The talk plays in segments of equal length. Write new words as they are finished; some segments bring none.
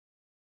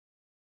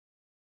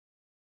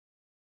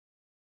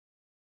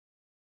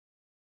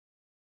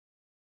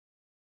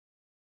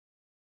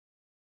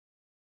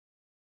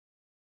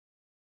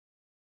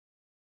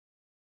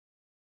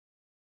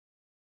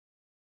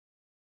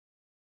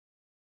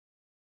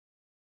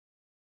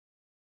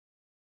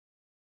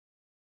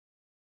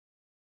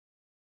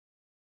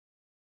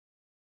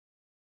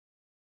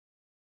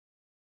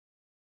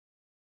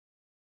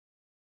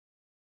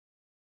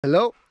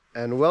Hello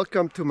and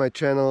welcome to my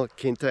channel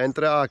Quinta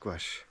Entre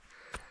Aguas.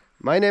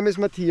 My name is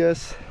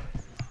Matthias,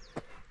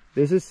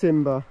 this is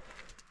Simba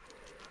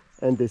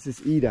and this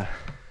is Ida.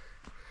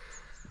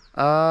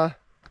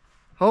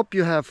 Hope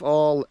you have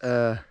all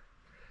a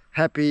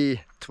healthy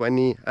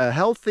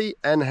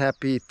and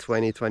happy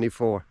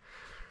 2024.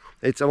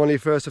 It's only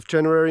 1st of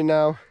January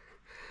now,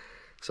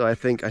 so I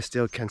think I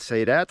still can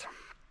say that.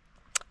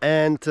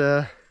 And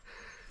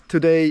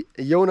today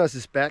Jonas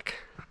is back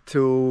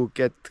to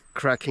get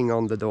cracking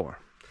on the door.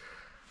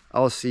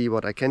 I'll see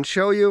what I can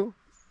show you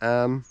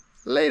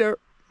later.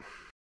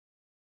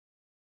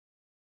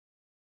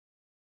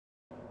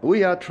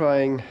 We are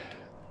trying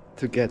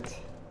to get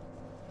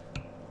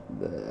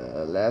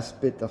the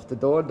last bit of the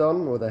door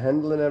done with the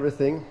handle and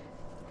everything,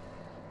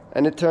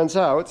 and it turns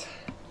out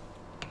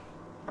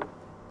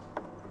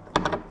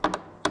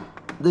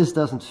this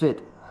doesn't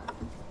fit.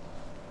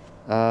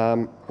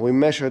 We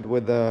measured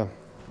with the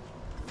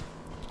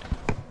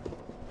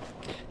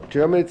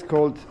German, it's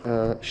called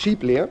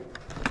shelve.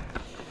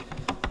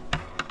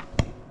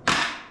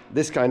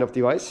 This kind of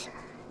device.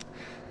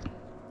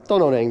 Don't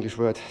know the English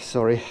word,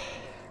 sorry.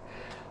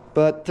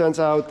 But turns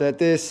out that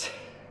this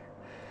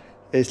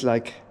is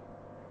like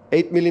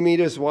 8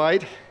 millimeters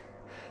wide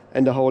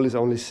and the hole is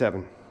only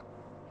 7.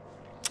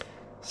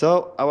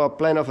 So our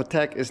plan of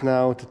attack is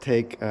now to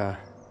take a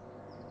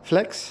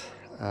flex,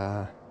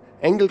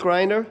 angle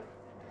grinder,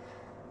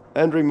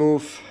 and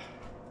remove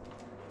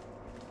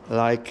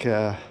like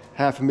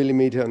half a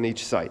millimeter on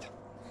each side.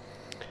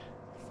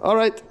 All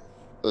right,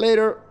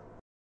 later.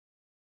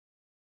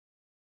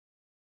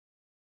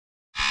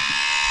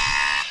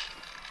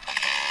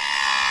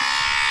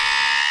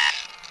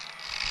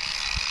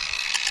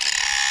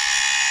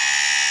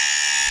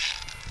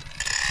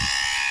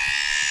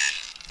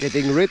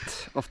 Getting rid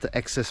of the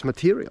excess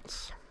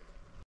materials.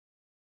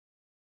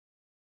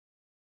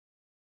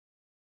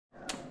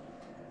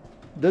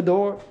 The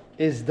door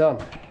is done.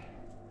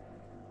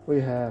 We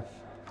have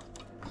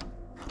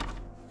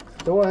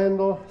door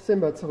handle,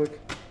 Simba zurück.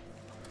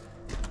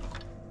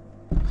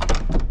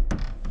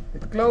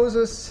 It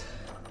closes,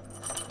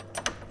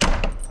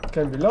 it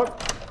can be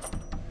locked,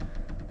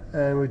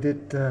 and we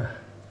did the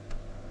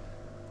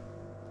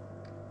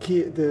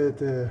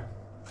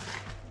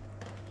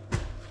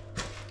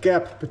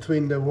gap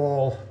between the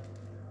wall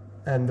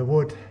and the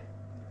wood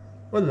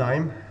with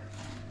lime.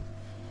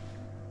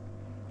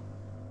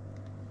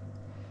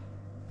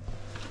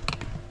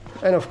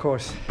 And of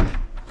course,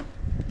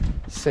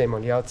 same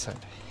on the outside.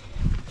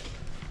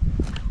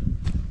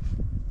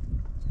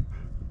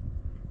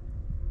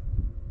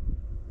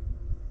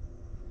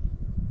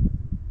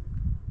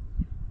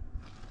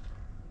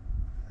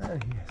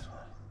 And here as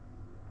well.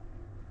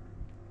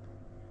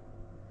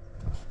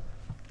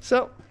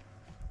 So,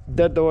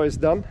 that door is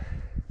done.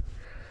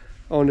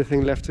 Only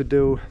thing left to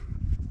do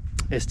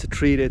is to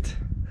treat it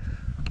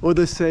with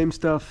the same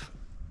stuff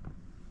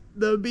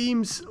the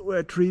beams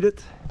were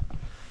treated.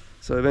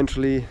 So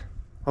eventually,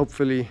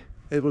 hopefully,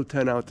 it will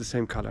turn out the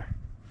same color.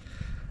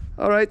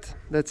 Alright,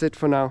 that's it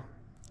for now.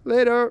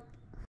 Later!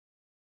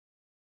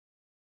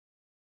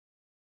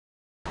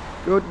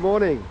 Good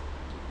morning!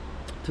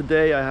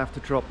 Today I have to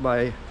drop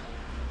my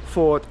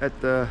Ford at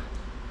the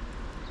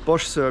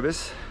Bosch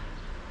service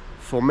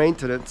for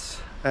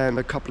maintenance and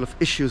a couple of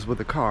issues with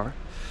the car.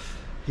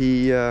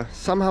 He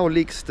somehow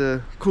leaks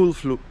the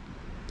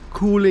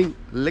cooling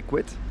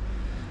liquid.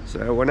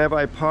 So whenever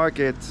I park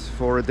it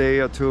for a day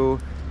or two,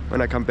 when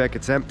I come back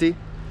it's empty.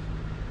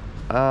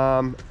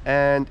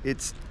 And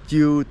it's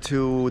due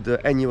to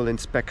the annual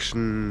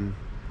inspection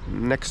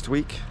next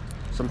week,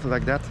 something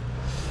like that.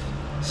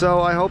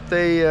 So I hope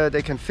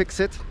they can fix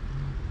it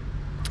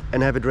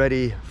and have it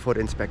ready for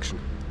the inspection.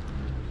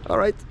 All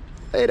right,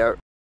 later.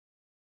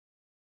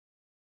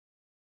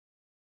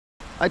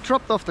 I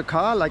dropped off the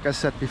car, like I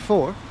said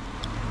before.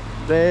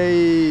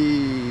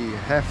 They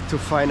have to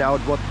find out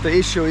what the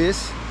issue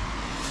is,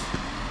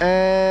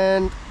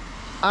 and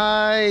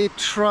I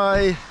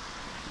try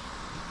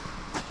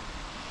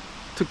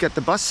to get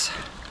the bus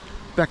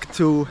back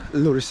to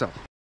Lurissau.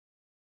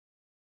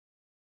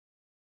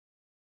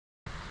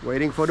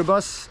 Waiting for the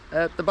bus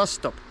at the bus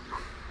stop.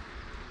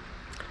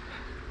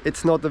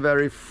 It's not a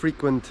very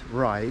frequent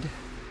ride.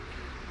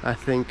 I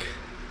think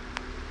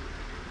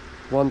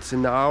once in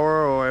an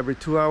hour or every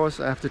 2 hours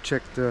I have to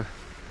check the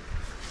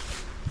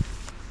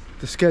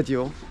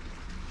schedule,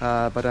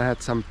 but I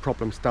had some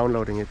problems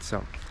downloading it,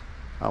 so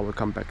I will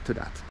come back to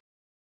that.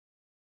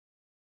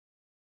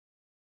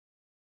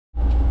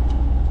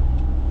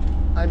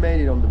 I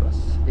made it on the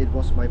bus. It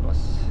was my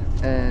bus,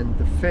 and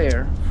the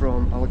fare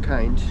from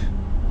Alcainge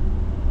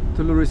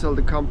to Lurissau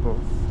de Campo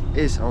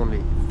is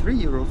only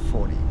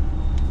 €3.40.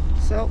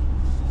 So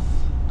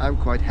I'm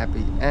quite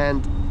happy,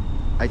 and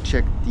I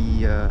checked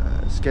the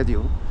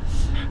schedule.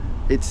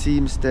 It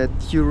seems that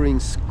during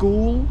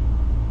school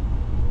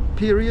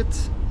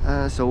periods,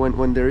 so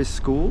when there is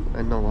school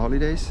and no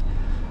holidays,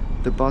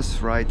 the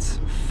bus rides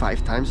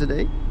 5 times a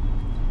day,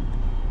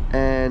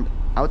 and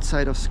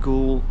outside of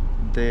school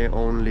they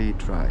only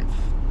drive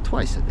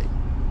twice a day.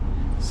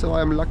 So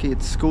I'm lucky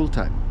it's school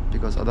time,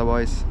 because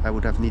otherwise I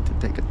would have need to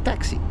take a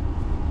taxi.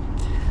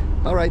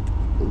 Alright,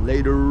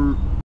 later.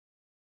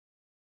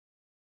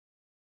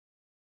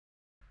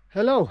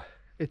 Hello,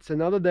 it's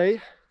another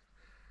day.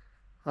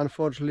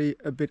 Unfortunately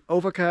a bit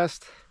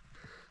overcast.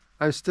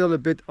 I'm still a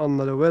bit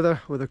under the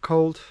weather with a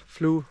cold,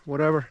 flu,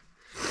 whatever.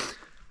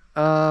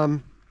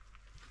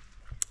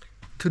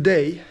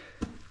 Today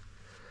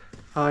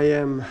I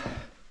am,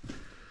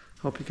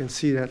 hope you can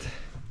see that,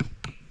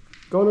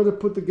 going to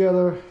put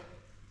together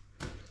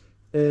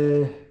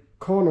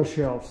corner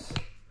shelves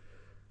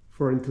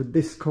for into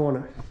this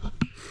corner,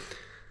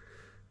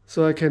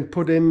 so I can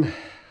put in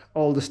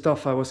all the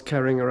stuff I was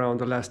carrying around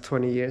the last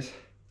 20 years.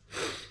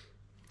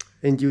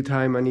 In due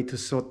time I need to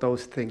sort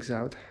those things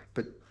out,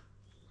 but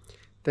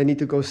they need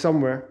to go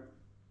somewhere.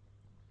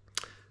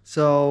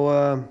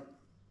 So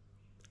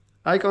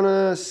I'm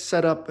gonna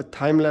set up a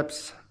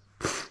time-lapse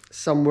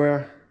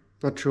somewhere,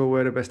 not sure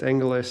where the best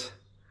angle is,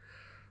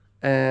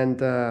 and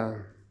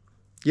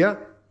yeah,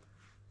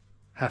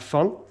 have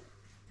fun.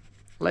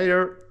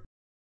 Later.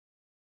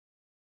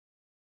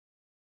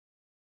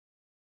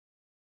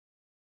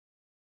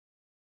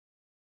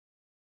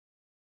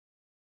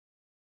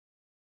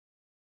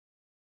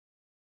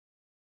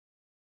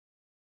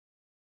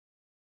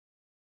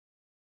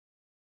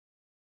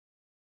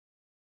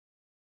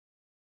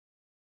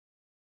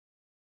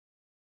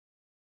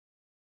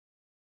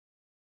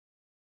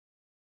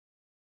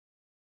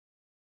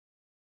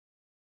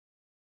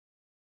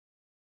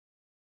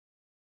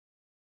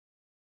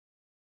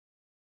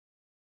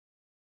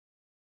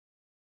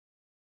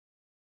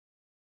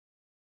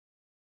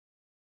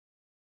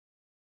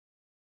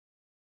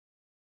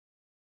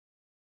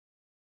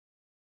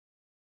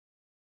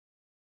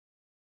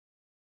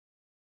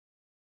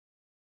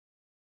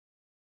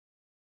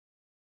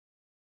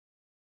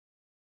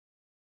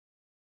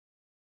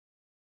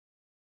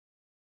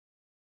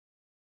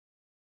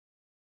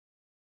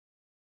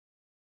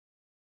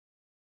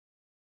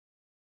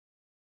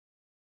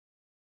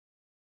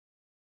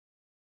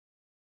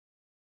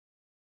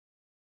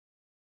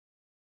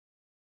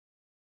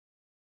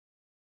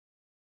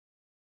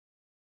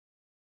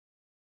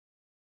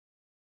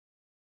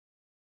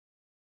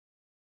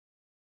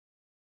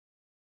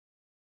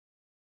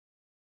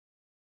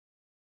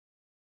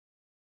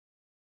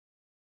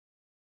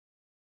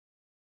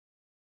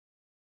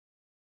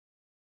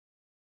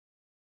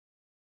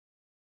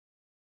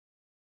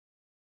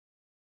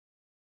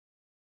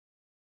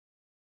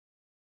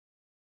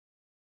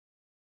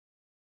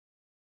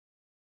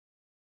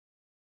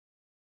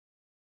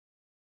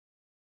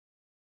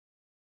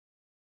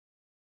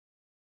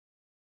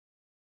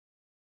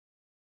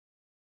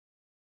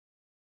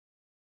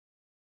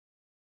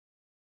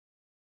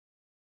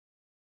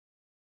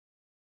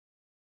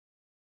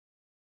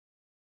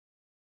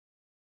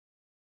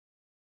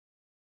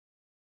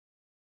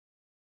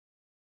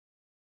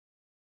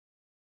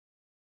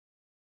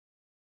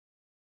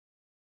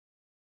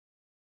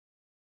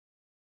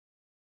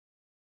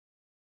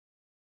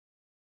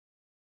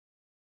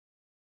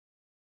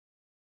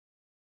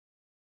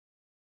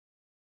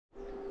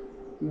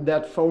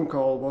 That phone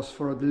call was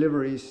for a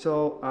delivery,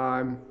 so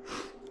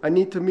I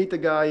need to meet the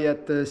guy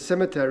at the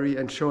cemetery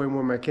and show him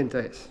where my Quinta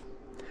is.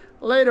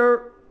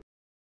 Later.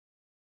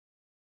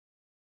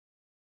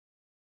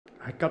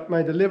 I got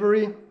my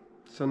delivery,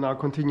 so now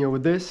continue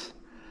with this.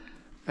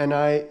 And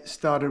I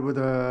started with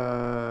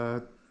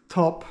a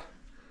top,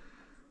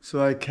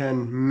 so I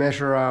can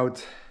measure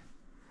out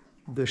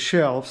the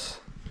shelves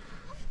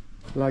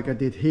like I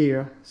did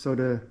here, so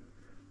the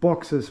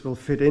boxes will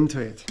fit into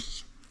it.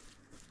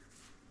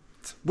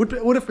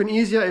 Would have been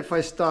easier if I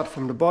start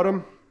from the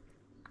bottom,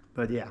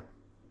 but yeah,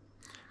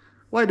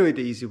 why do it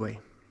the easy way?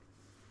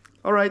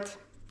 Alright,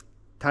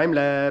 time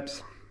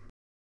lapse.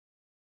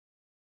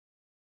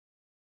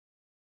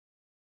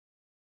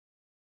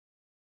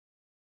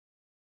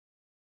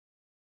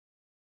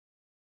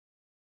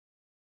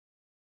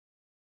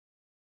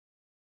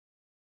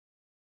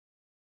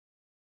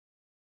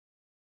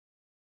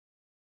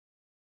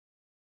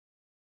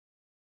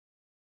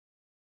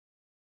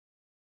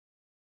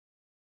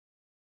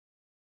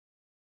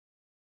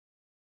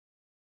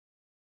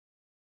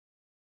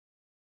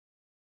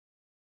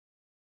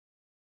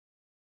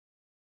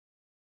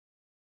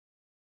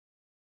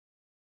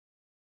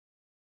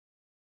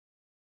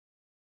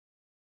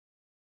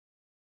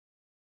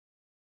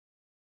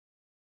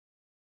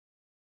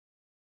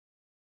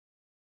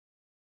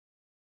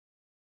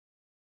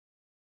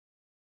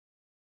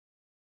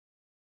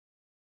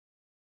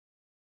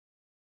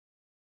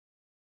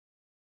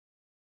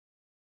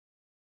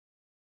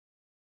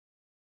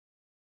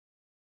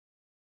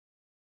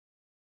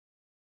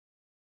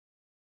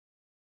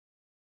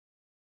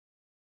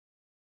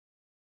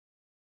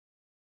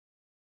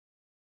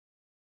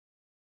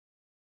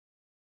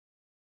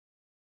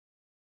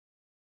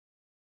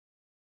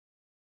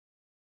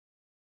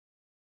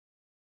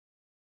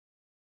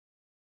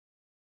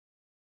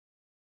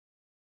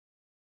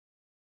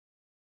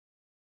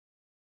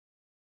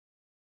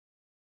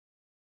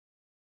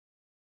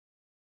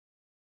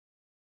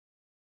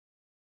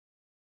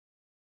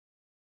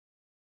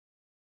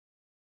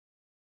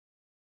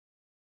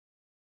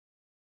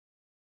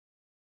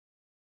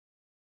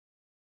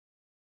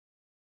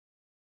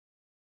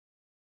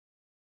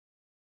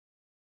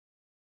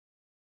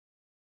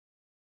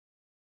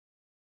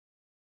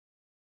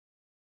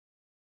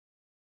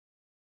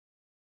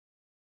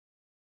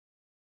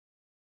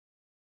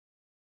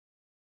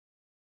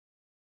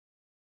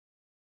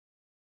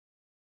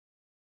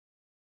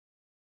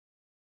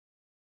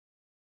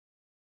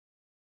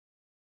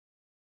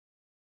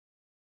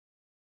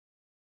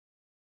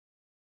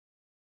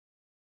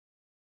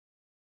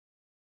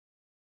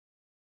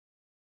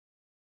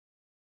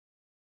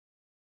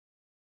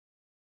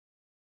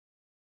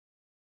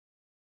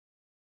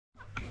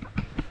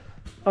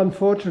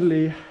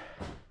 Unfortunately,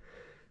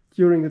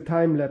 during the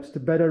time lapse the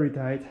battery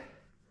died,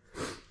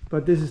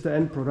 but this is the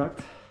end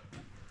product.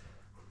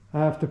 I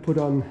have to put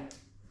on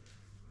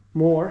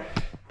more,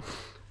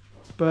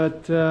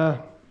 but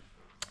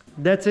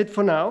that's it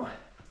for now.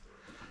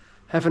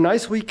 Have a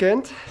nice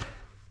weekend,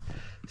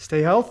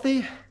 stay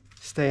healthy,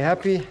 stay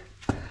happy,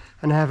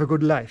 and have a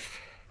good life.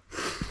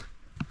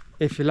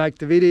 If you liked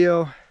the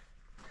video,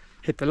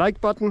 hit the like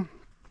button.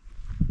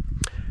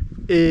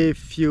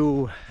 If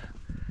you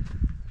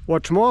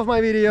watch more of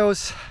my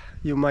videos,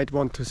 you might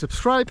want to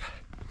subscribe.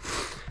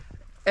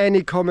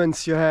 Any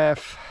comments you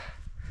have,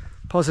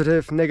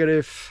 positive,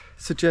 negative,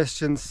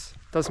 suggestions,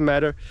 doesn't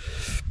matter,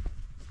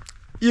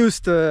 use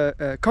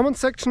the comment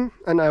section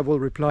and I will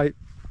reply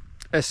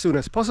as soon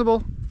as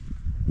possible.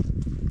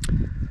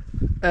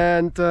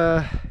 And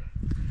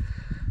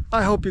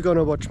I hope you're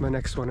gonna watch my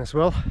next one as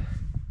well.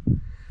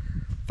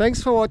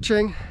 Thanks for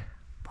watching.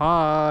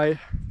 Bye.